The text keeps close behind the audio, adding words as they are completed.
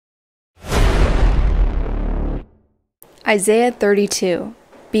Isaiah 32.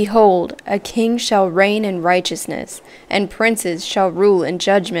 Behold, a king shall reign in righteousness, and princes shall rule in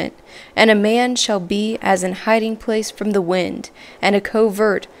judgment. And a man shall be as an hiding place from the wind, and a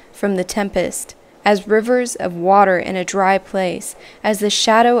covert from the tempest, as rivers of water in a dry place, as the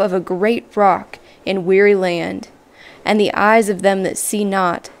shadow of a great rock in weary land. And the eyes of them that see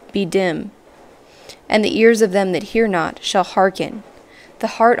not be dim, and the ears of them that hear not shall hearken. The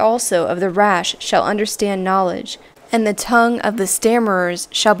heart also of the rash shall understand knowledge, and the tongue of the stammerers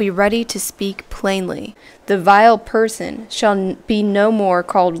shall be ready to speak plainly. The vile person shall be no more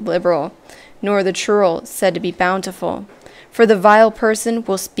called liberal, nor the churl said to be bountiful. For the vile person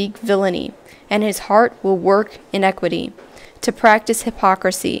will speak villany, and his heart will work iniquity, to practise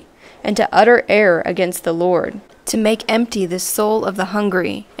hypocrisy, and to utter error against the Lord, to make empty the soul of the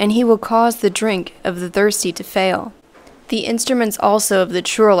hungry, and he will cause the drink of the thirsty to fail. The instruments also of the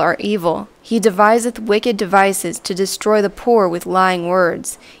churl are evil. He deviseth wicked devices to destroy the poor with lying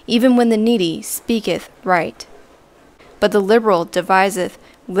words, even when the needy speaketh right. But the liberal deviseth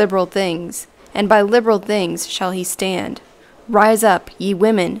liberal things, and by liberal things shall he stand. Rise up, ye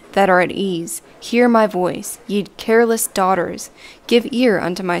women that are at ease, hear my voice, ye careless daughters, give ear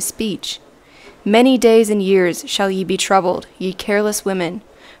unto my speech. Many days and years shall ye be troubled, ye careless women,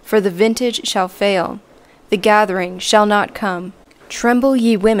 for the vintage shall fail, the gathering shall not come. Tremble,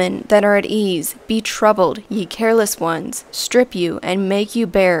 ye women that are at ease, be troubled, ye careless ones, strip you, and make you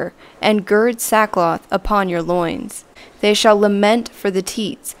bare, and gird sackcloth upon your loins. They shall lament for the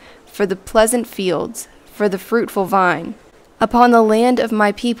teats, for the pleasant fields, for the fruitful vine. Upon the land of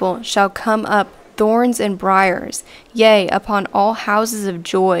my people shall come up thorns and briars, yea, upon all houses of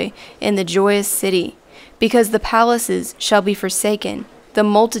joy in the joyous city, because the palaces shall be forsaken, the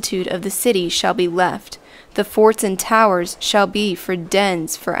multitude of the city shall be left. The forts and towers shall be for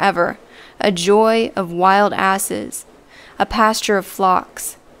dens forever, a joy of wild asses, a pasture of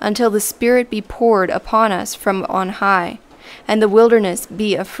flocks, until the Spirit be poured upon us from on high, and the wilderness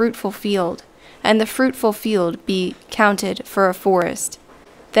be a fruitful field, and the fruitful field be counted for a forest.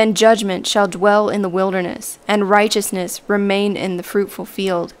 Then judgment shall dwell in the wilderness, and righteousness remain in the fruitful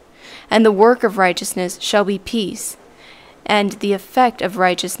field. And the work of righteousness shall be peace, and the effect of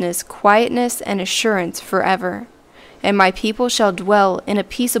righteousness quietness and assurance forever. And my people shall dwell in a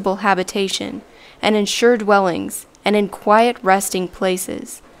peaceable habitation, and in sure dwellings, and in quiet resting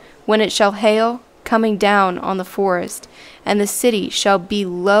places. When it shall hail, coming down on the forest, and the city shall be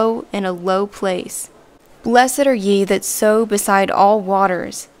low in a low place. Blessed are ye that sow beside all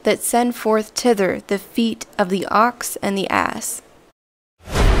waters, that send forth thither the feet of the ox and the ass.